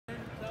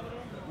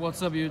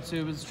What's up,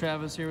 YouTube? It's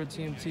Travis here with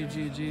Team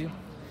TGG,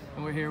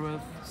 and we're here with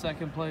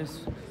second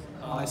place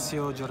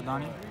Alessio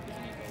Giordani.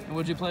 And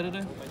what'd you play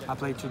today? I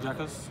played 2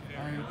 Dracos.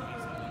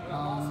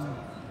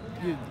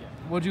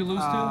 What'd you lose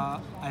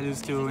to? I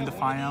lose to in the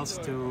finals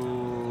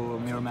to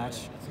mirror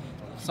match.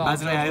 Solid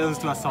Basically, I judgment. lose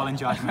to a Salt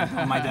Judgment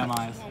on my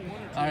demise.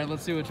 All right,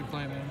 let's see what you're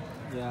playing, man.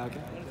 Yeah,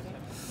 okay.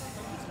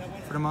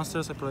 For the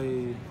monsters, I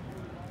play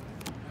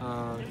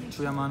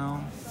 3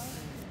 Amano,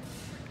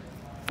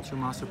 2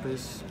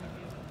 Masterpiece,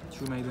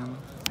 2 Maiden,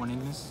 1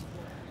 Ignis.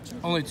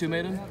 Only 2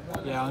 maiden?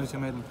 Yeah, only 2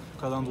 Maiden,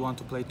 because I don't want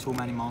to play too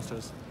many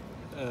monsters.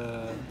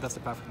 That's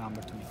the perfect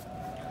number to me.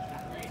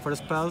 For the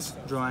spells,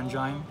 Draw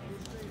Engine,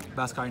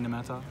 best card in the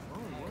meta,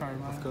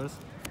 of course.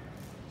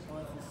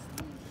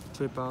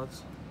 3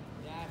 Pods,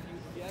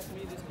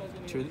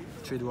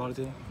 3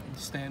 Duality.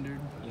 Standard.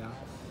 Yeah.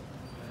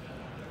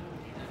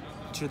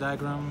 2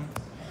 Diagram,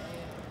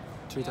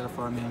 3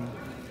 Terraforming,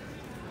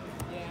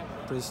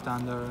 3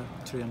 Standard,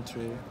 3 and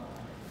 3.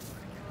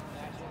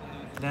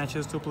 Then I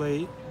choose to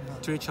play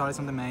 3 Charlies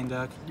on the main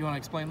deck. You want to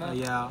explain that?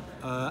 Yeah,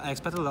 I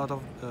expect a lot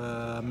of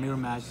mirror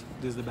match.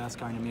 This is the best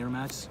card in a mirror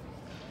match.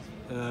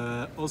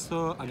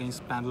 Also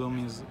against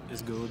Pendulum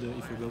is good.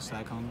 If you go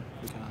second,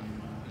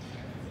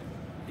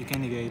 you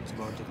can negate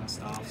Vortex and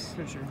stuff.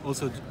 For sure.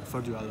 Also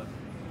for Dueler.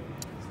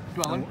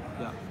 Dweller?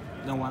 Yeah.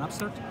 Then 1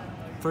 Upstart.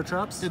 4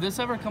 traps. Did this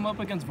ever come up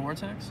against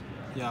Vortex?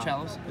 Yeah.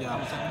 Chalice?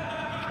 Yeah.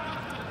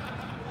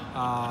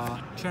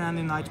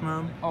 Ending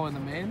Nightmare. Oh, in the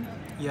main?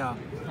 Yeah.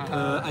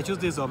 I choose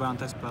this over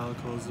Anti-Spell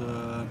because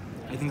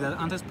I think that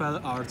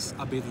Anti-Spell arts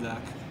a bit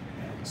deck.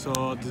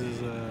 So this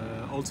is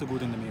also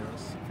good in the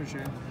mirrors. For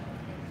sure.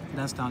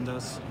 Then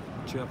Standards,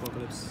 3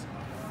 Apocalypse,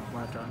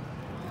 1 turn.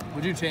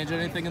 Would you change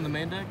anything in the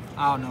main deck?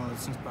 Oh no, it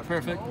seems perfect.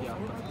 Perfect? Yeah,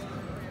 perfect.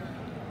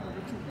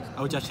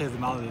 I would just change the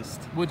Mal list.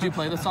 Would you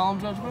play the Solemn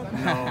Judgment?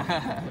 No,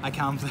 I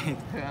can't play it.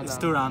 Yeah, It's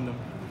no. too random.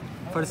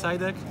 For the side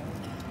deck,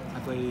 I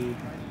play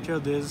 3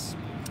 of this.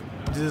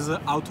 This is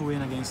how to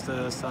win against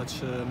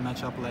such a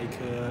matchup like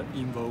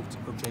Invoked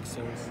or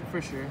Tricksters.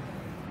 For sure.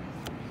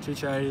 3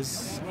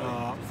 cherries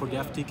for the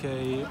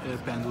FTK,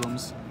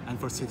 Pendulums, and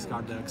for 6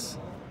 card decks.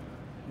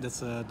 That's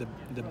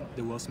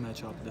the worst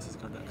matchup, the 6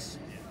 card decks.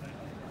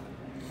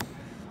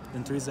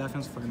 Then 3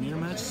 Zephyrs for the mirror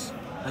match.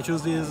 I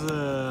choose this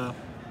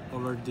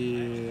over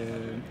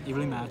the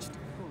evenly matched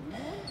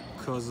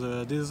because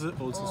this is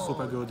also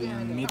super good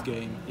in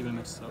mid-game, even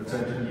match starts.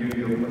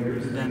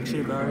 Then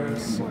 3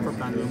 barriers for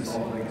Pendulums.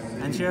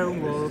 And 3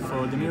 Iron Wall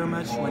for the mirror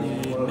match when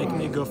you make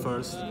me go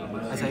first.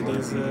 I say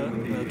this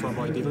to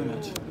avoid evenly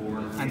match.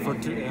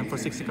 And for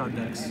 60 card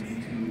decks.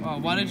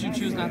 Why did you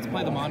choose not to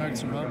play the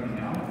Monarchs in row?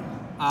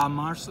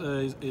 Mars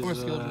is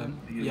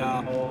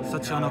yeah,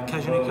 such an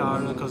occasional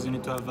card because you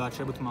need to have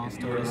attribute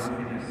monsters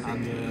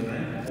and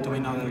to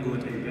win out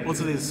good.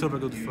 Also, this is super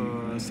good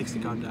for 60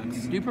 card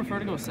decks. Do you prefer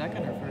to go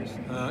second or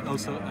first?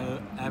 Also,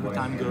 every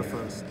time go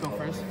first. Go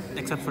first?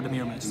 Except for the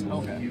mirror match.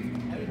 Okay.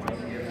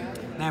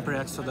 Then I play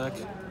extra deck.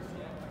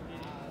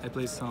 I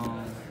play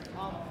some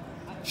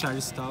cherry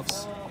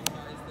stuffs.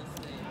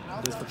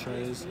 This for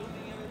cherries.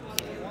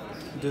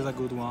 This is a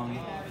good one.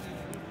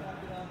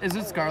 Is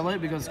it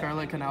Scarlet? Because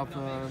Scarlet can help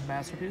the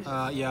Masterpiece?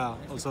 Yeah,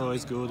 also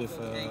it's good if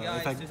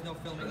I... There's no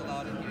filming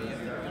allowed in here.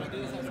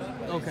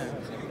 Okay.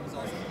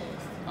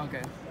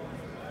 Okay.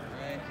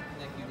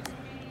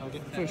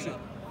 Okay. For sure.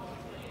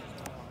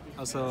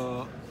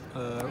 Also,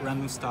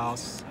 random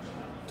styles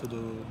to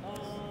do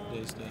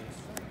this day.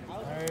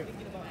 Alright.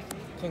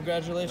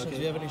 Congratulations. Okay.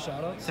 Do you have any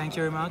shoutouts? Thank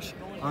you very much.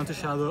 I want to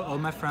shout out all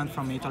my friends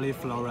from Italy,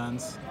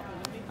 Florence,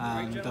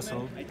 and that's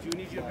all. Thank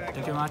you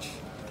very much.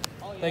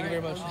 Thank you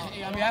very much.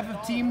 On behalf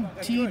of Team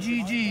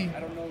TGG,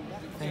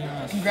 Thank you very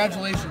much.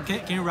 congratulations.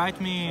 Can you write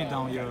me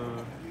down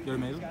your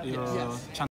mail, your channel?